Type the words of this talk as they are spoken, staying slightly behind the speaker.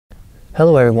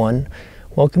Hello everyone,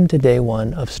 welcome to day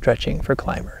one of stretching for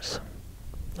climbers.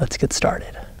 Let's get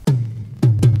started.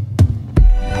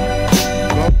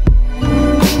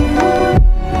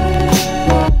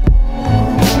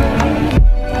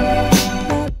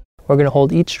 We're going to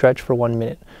hold each stretch for 1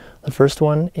 minute. The first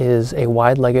one is a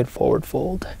wide-legged forward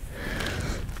fold.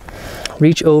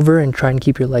 Reach over and try and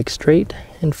keep your legs straight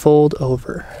and fold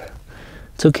over.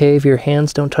 It's okay if your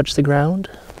hands don't touch the ground.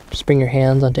 Just bring your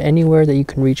hands onto anywhere that you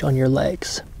can reach on your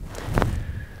legs.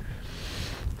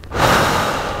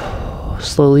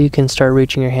 Slowly you can start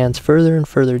reaching your hands further and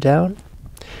further down.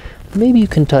 Maybe you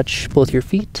can touch both your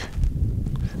feet.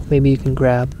 Maybe you can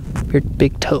grab your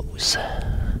big toes.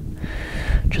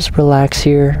 Just relax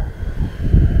here.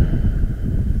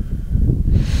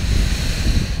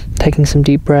 Taking some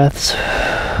deep breaths.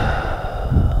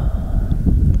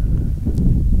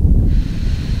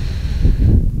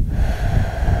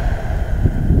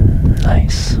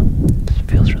 Nice.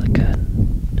 Feels really good.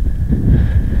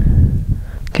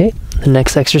 Okay, the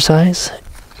next exercise,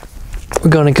 we're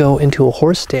going to go into a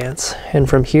horse stance, and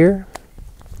from here,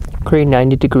 create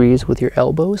 90 degrees with your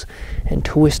elbows and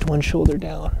twist one shoulder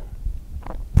down.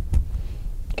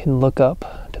 You can look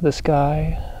up to the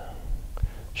sky.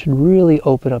 Should really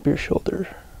open up your shoulder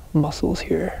muscles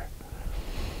here.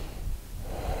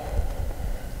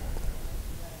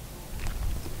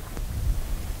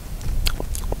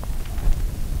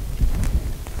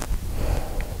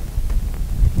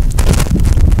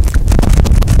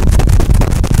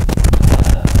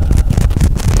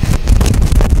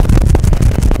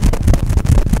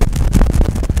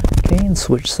 Okay, and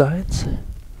switch sides.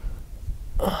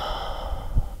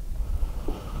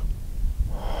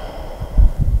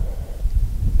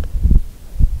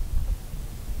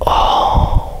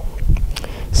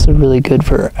 Really good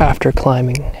for after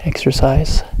climbing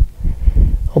exercise.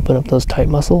 Open up those tight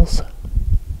muscles.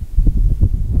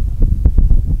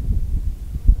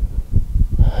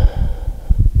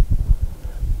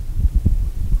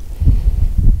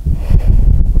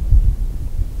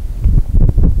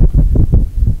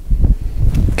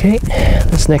 Okay,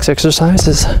 this next exercise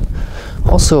is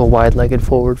also a wide-legged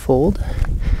forward fold,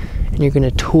 and you're going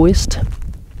to twist.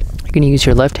 You're going to use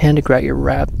your left hand to grab your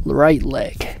right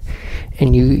leg.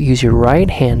 And you use your right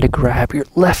hand to grab your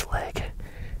left leg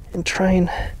and try and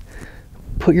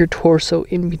put your torso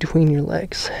in between your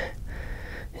legs.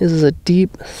 This is a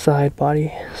deep side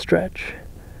body stretch.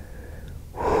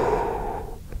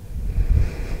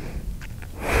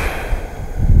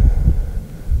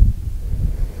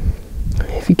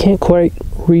 If you can't quite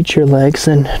reach your legs,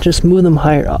 then just move them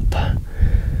higher up.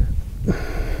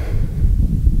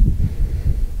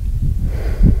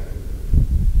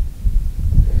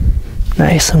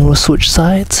 Nice, and we'll switch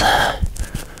sides.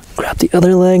 Grab the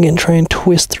other leg and try and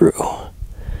twist through.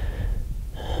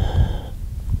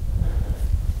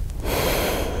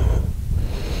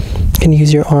 You can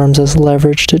use your arms as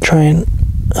leverage to try and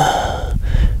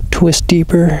twist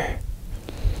deeper.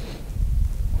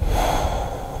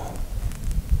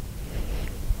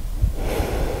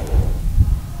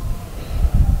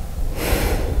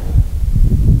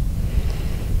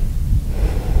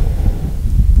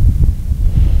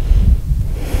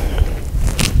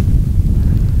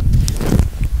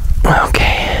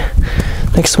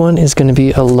 Next one is going to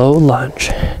be a low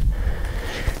lunge.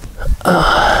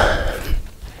 I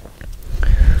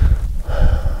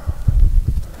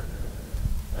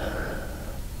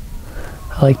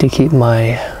like to keep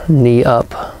my knee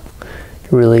up.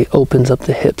 It really opens up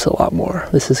the hips a lot more.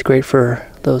 This is great for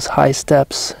those high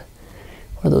steps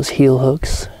or those heel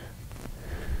hooks,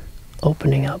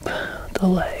 opening up the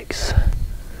legs.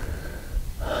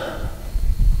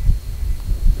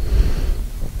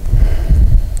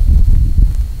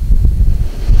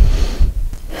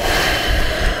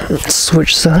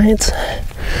 Switch sides.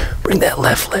 Bring that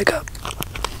left leg up.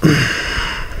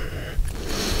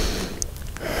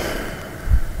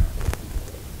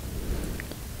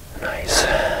 Nice.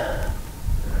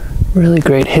 Really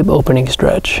great hip opening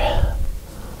stretch.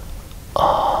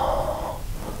 Oh.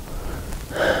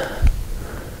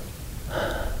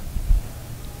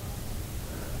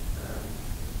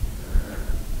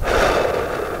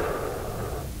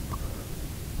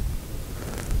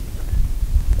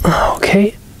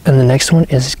 Okay. And the next one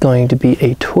is going to be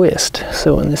a twist.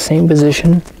 So in the same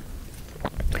position,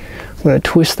 I'm going to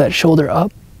twist that shoulder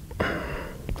up.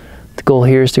 The goal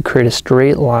here is to create a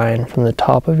straight line from the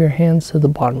top of your hands to the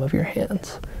bottom of your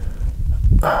hands.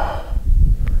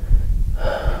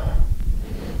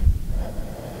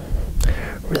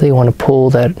 Really want to pull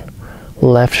that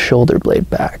left shoulder blade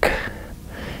back.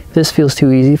 If this feels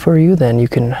too easy for you, then you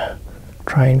can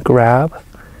try and grab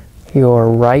your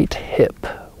right hip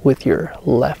with your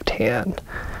left hand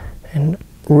and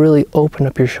really open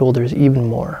up your shoulders even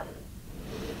more.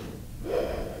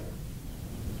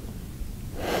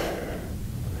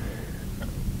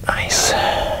 Nice.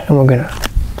 And we're gonna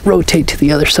rotate to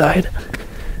the other side.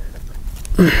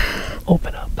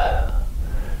 Open up,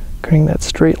 creating that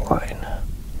straight line.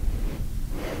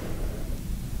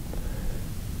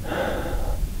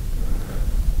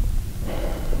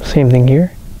 Same thing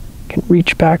here. You can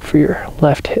reach back for your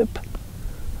left hip.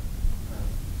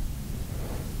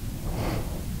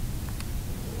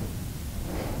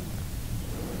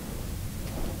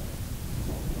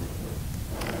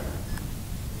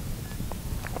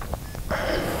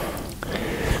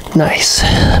 Nice.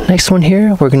 Next one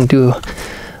here, we're going to do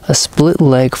a split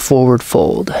leg forward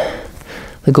fold.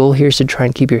 The goal here is to try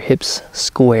and keep your hips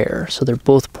square so they're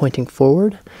both pointing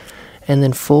forward, and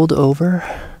then fold over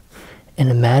and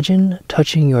imagine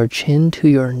touching your chin to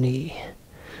your knee.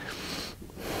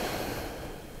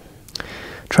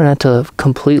 Try not to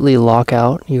completely lock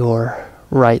out your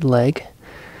right leg.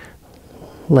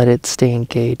 Let it stay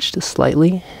engaged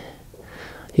slightly.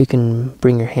 You can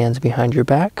bring your hands behind your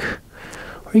back,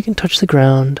 or you can touch the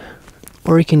ground,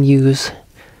 or you can use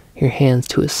your hands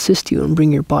to assist you and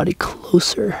bring your body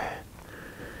closer.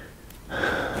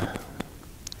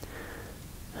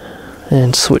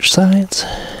 And switch sides.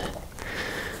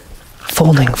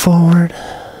 Folding forward.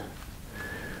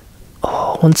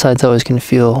 Oh, one side's always going to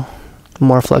feel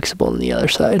more flexible than the other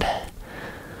side.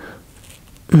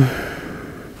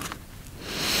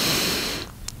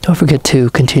 Don't forget to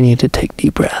continue to take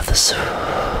deep breaths.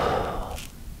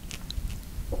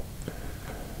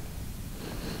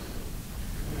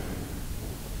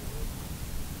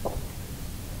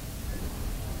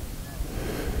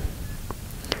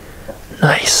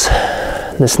 Nice.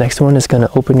 This next one is going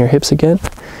to open your hips again.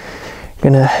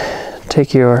 You're going to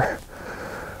take your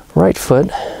right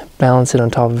foot, balance it on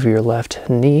top of your left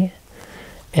knee,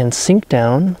 and sink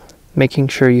down, making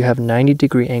sure you have a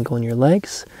 90-degree angle in your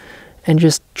legs, and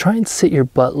just try and sit your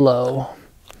butt low.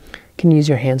 You can use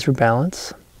your hands for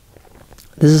balance.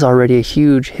 This is already a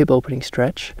huge hip opening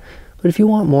stretch, but if you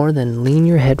want more, then lean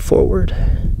your head forward.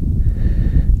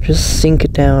 Just sink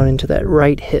it down into that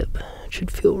right hip. It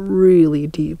should feel really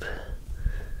deep.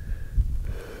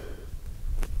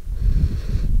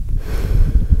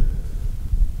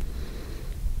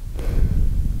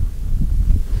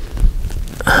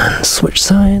 And switch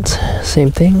sides,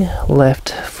 same thing,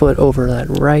 left foot over that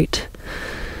right,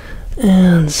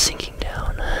 and sinking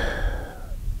down.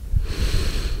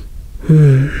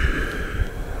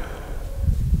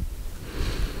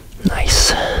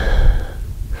 Nice.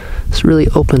 This really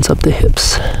opens up the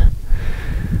hips,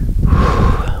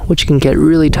 which can get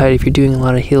really tight if you're doing a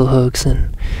lot of heel hooks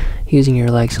and using your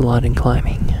legs a lot in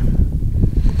climbing.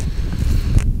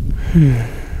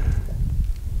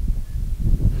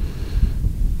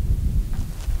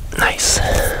 Nice.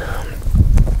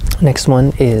 Next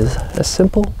one is a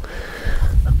simple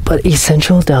but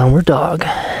essential downward dog.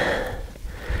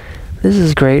 This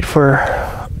is great for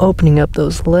opening up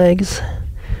those legs.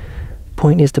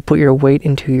 Point is to put your weight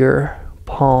into your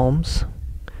palms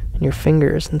and your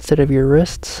fingers instead of your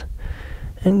wrists,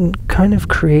 and kind of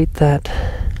create that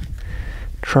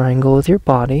triangle with your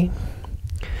body.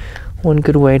 One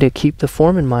good way to keep the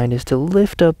form in mind is to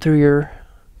lift up through your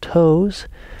toes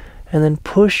and then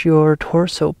push your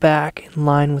torso back in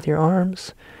line with your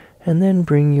arms, and then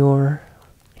bring your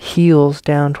heels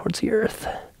down towards the earth.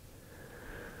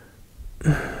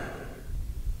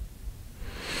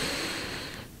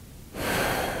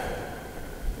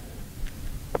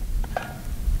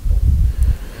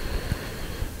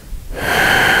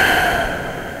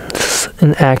 This is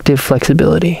an active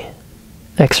flexibility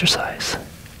exercise.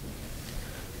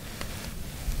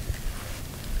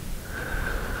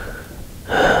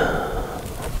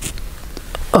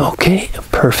 Okay,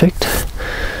 perfect.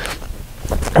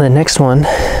 And the next one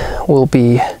will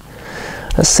be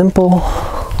a simple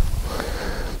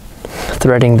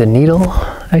threading the needle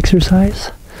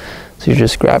exercise. So you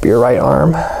just grab your right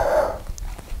arm,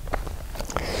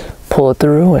 pull it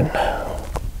through, and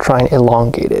try and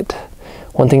elongate it.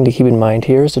 One thing to keep in mind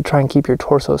here is to try and keep your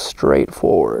torso straight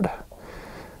forward.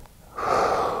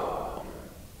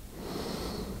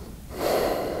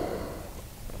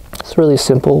 It's a really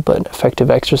simple but effective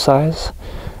exercise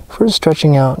for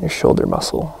stretching out your shoulder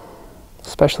muscle,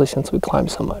 especially since we climb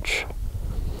so much.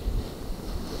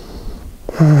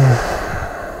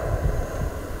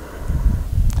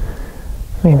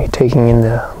 Maybe taking in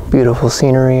the beautiful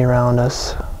scenery around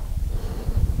us.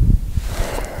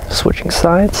 Switching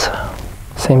sides,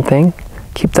 same thing.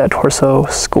 Keep that torso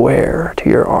square to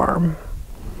your arm.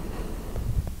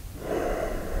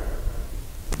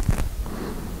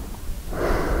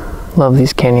 Love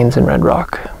these canyons in Red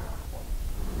Rock.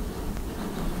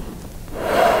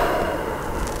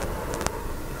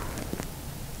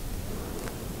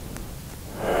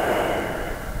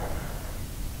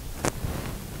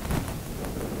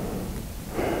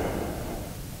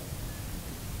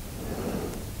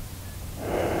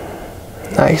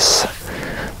 Nice.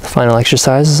 The final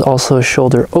exercise is also a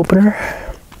shoulder opener.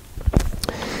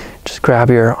 Just grab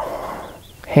your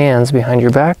hands behind your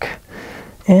back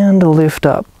and lift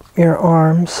up your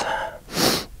arms.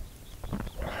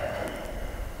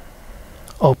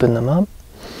 Open them up.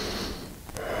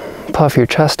 Puff your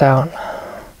chest out.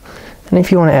 And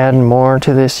if you want to add more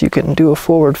to this, you can do a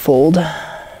forward fold.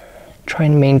 Try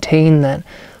and maintain that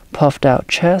puffed out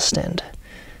chest and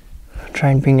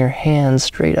try and bring your hands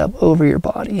straight up over your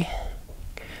body.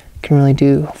 You can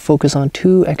really focus on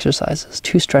 2 exercises,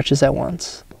 2 stretches at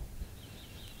once.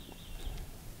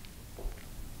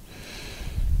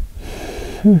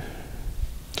 You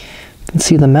can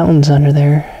see the mountains under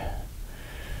there.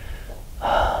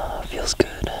 Feels good.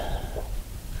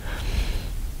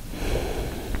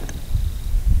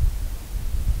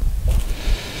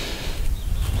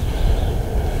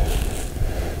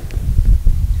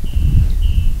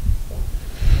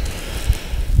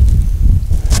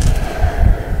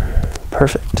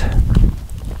 Perfect.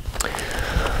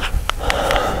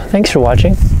 Thanks for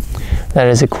watching. That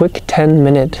is a quick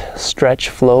 10-minute stretch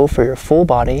flow for your full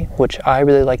body, which I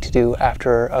really like to do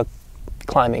after a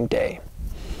climbing day.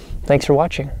 Thanks for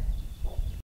watching.